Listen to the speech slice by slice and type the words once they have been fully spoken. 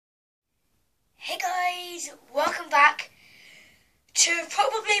guys, welcome back to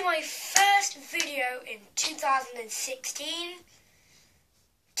probably my first video in 2016.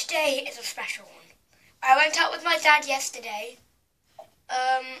 Today is a special one. I went out with my dad yesterday,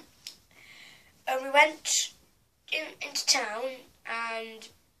 and we went into town, and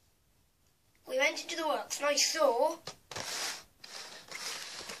we went into the works, and I saw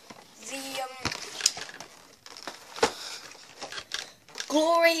the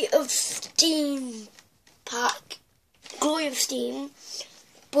Glory of Steam pack, Glory of Steam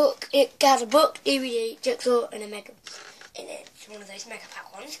book. It has a book, DVD, jigsaw, and a mega. And it's one of those mega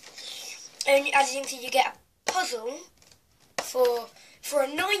pack ones. And as you can see, you get a puzzle for a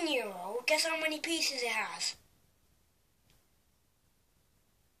 9-year-old. Guess how many pieces it has?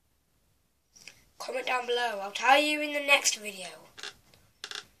 Comment down below. I'll tell you in the next video.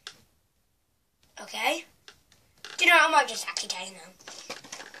 Okay? Do you know what? I might just actually tell you now.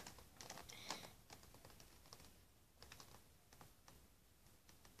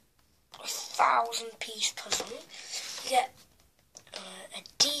 A 1,000-piece puzzle. You get a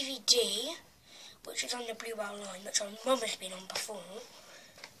DVD, which is on the Blue Bell line, which our mum has been on before.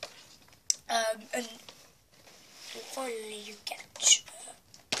 And finally you get a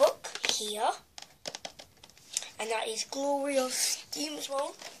book here. And that is Glory of Steam as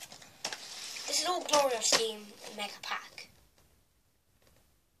well. This is all Glory of Steam Mega Pack.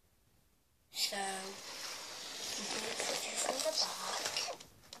 So, from the back.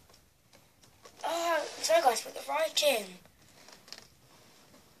 Oh, sorry guys, put the right in.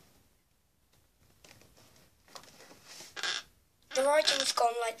 The writing's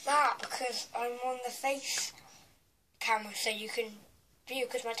gone like that because I'm on the face camera, so you can view,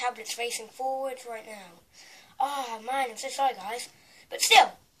 because my tablet's facing forwards right now. Oh man, I'm so sorry guys. But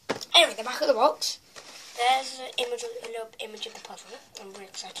still, anyway, the back of the box. There's an image, a little image of the puzzle. I'm really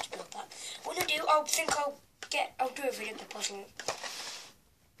excited to build that. What I'll do, I'll do a video of the puzzle.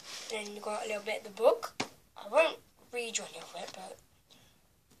 Then you got a little bit of the book. I won't read you any of it, but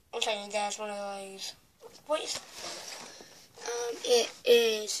I'm telling you, there's one of those. What is? It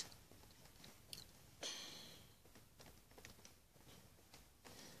is.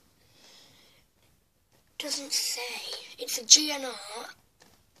 Doesn't say. It's a GNR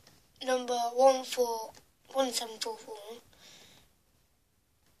number 1744.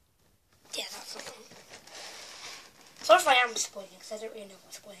 Yeah, that's the one. Sorry if I am spoiling, because I don't really know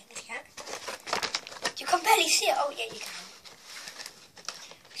what's spoiling it yet. You can barely see it. Oh, yeah, you can.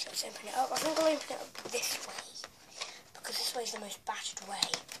 So let's open it up. I think I'll open it up this way, because this way is the most battered way.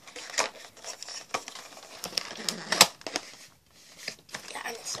 Yeah,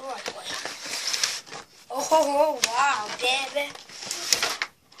 and it's the right way. Oh, wow, baby.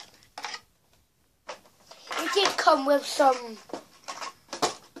 It did come with some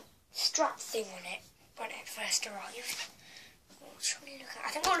strap thing on it when it first arrived. What should we look at? I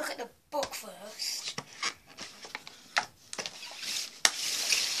think I'll look at the book first.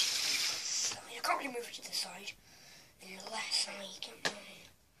 So, I can't really move it to the side unless I get mine.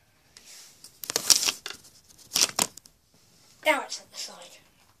 Now it's at the side.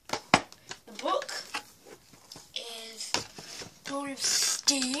 The book is Glory of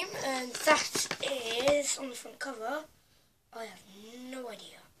Steam, and that is on the front cover. I have no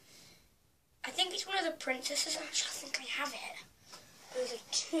idea. I think it's one of the princesses. Actually, I think I have it. There's a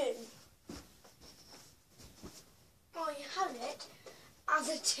tin. Oh, you have it as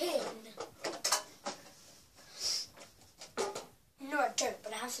a tin. No, I don't,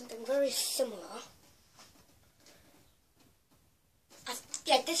 but I have something very similar.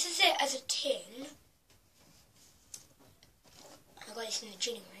 Yeah, this is it as a tin. I got this in the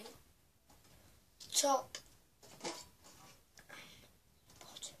tuning ring. Top.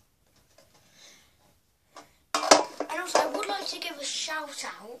 And also, I would like to give a shout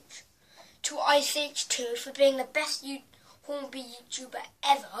out to ICH2 for being the best Hornby YouTuber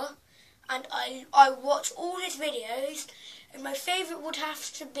ever. And I watch all his videos, and my favourite would have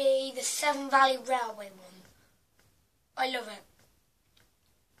to be the Severn Valley Railway one. I love it.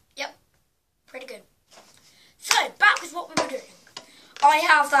 Yep, pretty good. So, back with what we were doing. I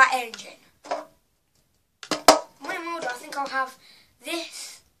have that engine. My model, I think I'll have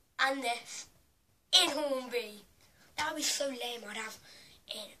this and this in Hornby. That would be so lame. It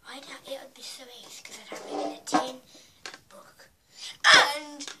would be so ace because I'd have it in a tin, a book,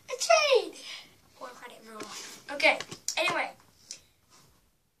 and a train. Or I've had it in real life. Okay, anyway.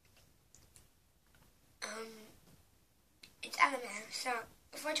 It's LML, so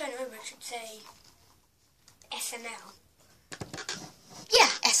if I turn it over, it should say SML. Yeah,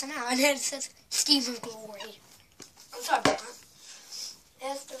 SML, and then it says Steam of Glory. I'm sorry about that.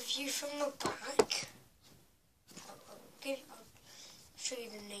 There's the view from the back. I'll show you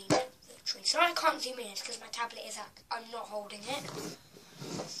the name of the tree. So I can't zoom in because my tablet is I'm not holding it.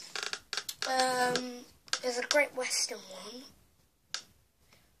 There's a Great Western one,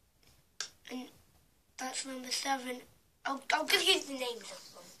 and that's number 7. I'll give you the names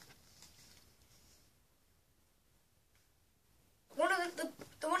of them.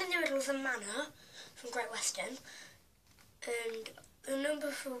 The one in the middle is a manor from Great Western, and the number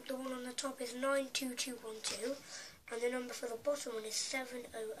for the one on the top is 92212, and the number for the bottom one is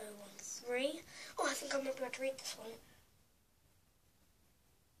 70013. Oh, I think I might be able to read this one.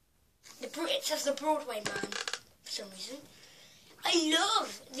 It says the Broadway Man for some reason. I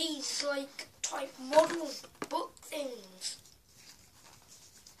love these like type model book things.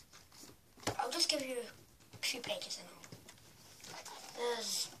 I'll just give you a few pages and all.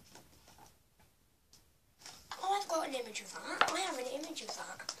 Oh, I've got an image of that. I have an image of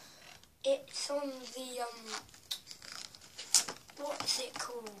that. It's on the what's it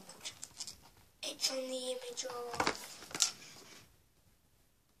called? It's on the image of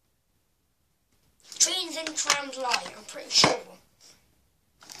Trains and Trams Light, I'm pretty sure.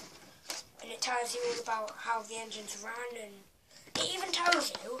 And it tells you all about how the engines ran, and it even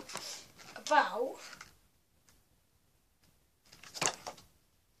tells you about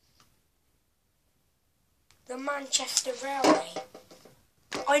the Manchester Railway.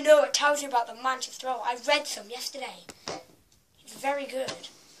 I know, it tells you about the Manchester Railway. I read some yesterday. It's very good.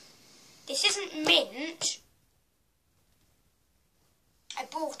 This isn't mint. I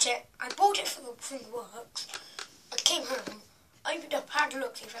bought it from the works. I came home, opened up, had a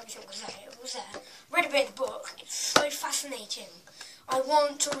look, see if everything was there. It was there. Read a bit of the book. It's so fascinating. I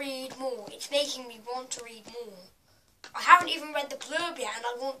want to read more. It's making me want to read more. I haven't even read the blurb yet, and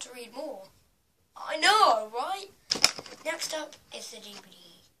I want to read more. I know, right? Next up is the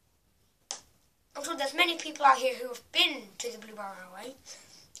DVD. I'm sure there's many people out here who have been to the Blue Bar Railway.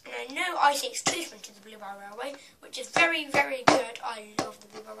 And I know I6 Two's been to the Blue Bar Railway, which is very, very good. I love the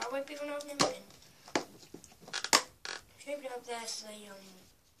Blue Bar Railway, even though I've never been. If you open it up, there's the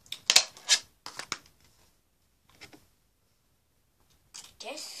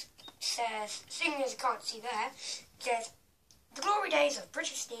disc. It says, seeing as you can't see there, it says, The Glory Days of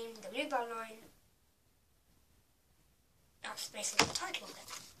British Steam, the Blue Bar Line. That's basically the title of it.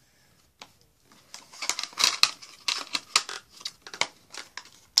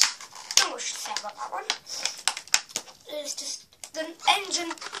 Not much to say about that one. It's just the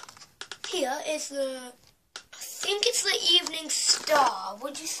engine here is I think it's the Evening Star.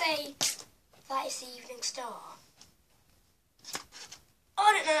 Would you say that is the Evening Star?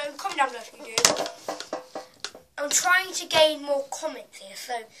 I don't know. Comment down below if you do. I'm trying to gain more comments here,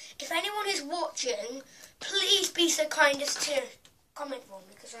 so if anyone is watching, please be so kind as to comment for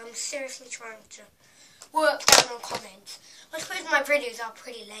me, because I'm seriously trying to work down on comments. I suppose my videos are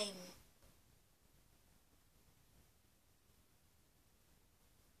pretty lame.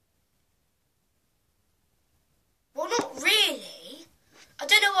 Well, not really. I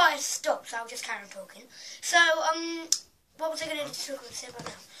don't know why I stopped, so I'll just carry on talking. So, what was I going to say about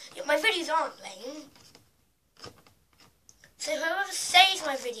now? Yeah, my videos aren't lame. So whoever says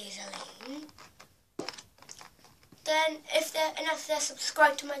my videos are lame, then if they're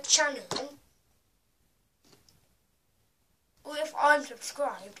subscribed to my channel, or if I'm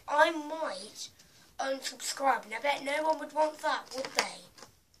subscribed, I might unsubscribe. And I bet no one would want that, would they?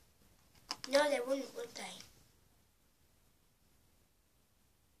 No, they wouldn't, would they?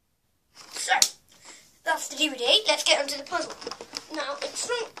 So, that's the DVD. Let's get onto the puzzle. Now, it's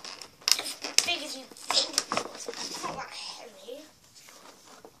not as big as you think it was. It's not that heavy.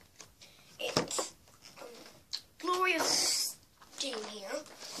 It's Glorious Steam here.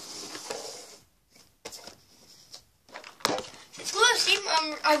 So it's Glorious Steam.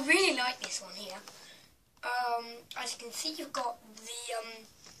 I really like this one here. As you can see, you've got the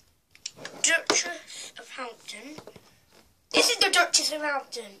Duchess of Hampton. This is the Duchess of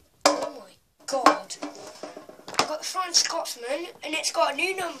Hampton. Oh my god. I've got the Flying Scotsman, and it's got a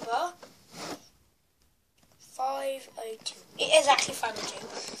new number, 502. It is actually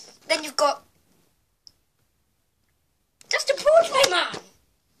 502. Then you've got just a Broadway Man.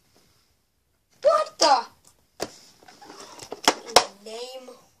 What the? Name.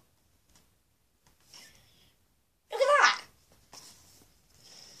 Look at that.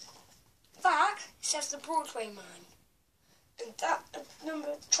 That says the Broadway Man. And that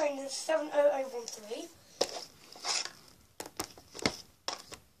number train is 70013.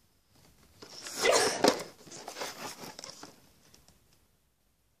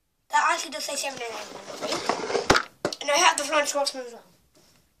 That actually does say 70013. And I have the Flying Scotsman as well.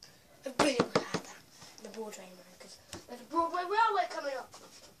 I really would have had that. The Broadway Man, because my my railway coming up.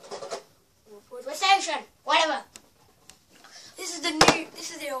 Woodward Station, whatever. This is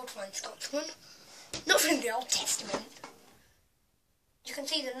the old one, Scotsman. Not from the Old Testament. You can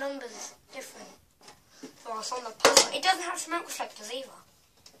see the numbers different. Well, it's on the puzzle. It doesn't have smoke reflectors either.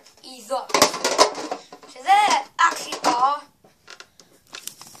 So there actually are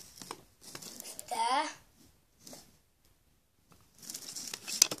there.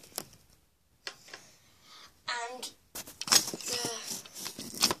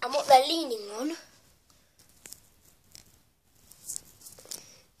 And what they're leaning on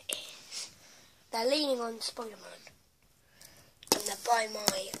is they're leaning on Spider-Man. And they're by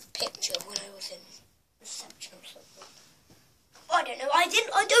my picture when I was in reception or something. I don't know. I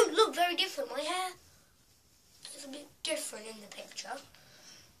don't look very different. My hair is a bit different in the picture.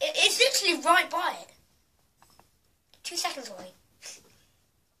 It's literally right by it. 2 seconds away.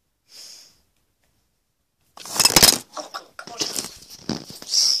 Oh God.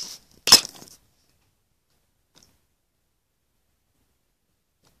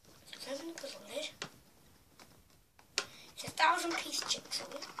 Open the puzzle lid. It's 1,000-piece jigsaw.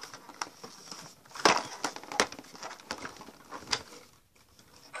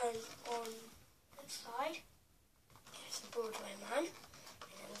 And on that side, it's the Broadway man.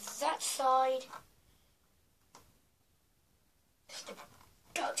 And on that side, it's the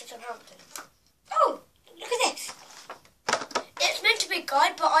Dr. Southampton. Oh, look at this. It's meant to be a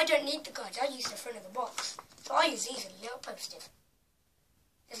guide, but I don't need the guides. I use the front of the box. So I use these little posters.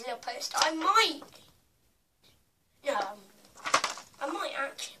 There's a little poster. I might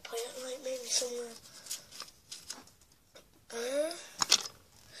actually put it like maybe somewhere.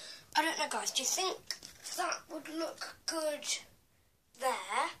 I don't know, guys. Do you think that would look good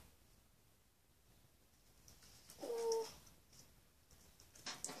there? Or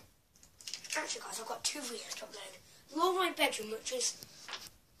actually, guys, I've got 2 videos to upload. One my bedroom, which is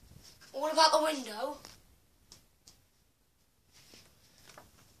all about the window.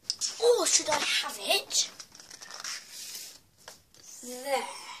 Or should I have it there?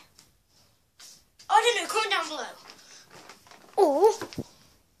 I don't know, comment down below. Or,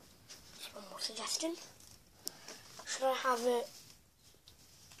 one more suggestion, should I have it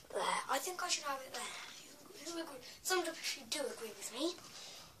there? I think I should have it there. Some of you do agree with me.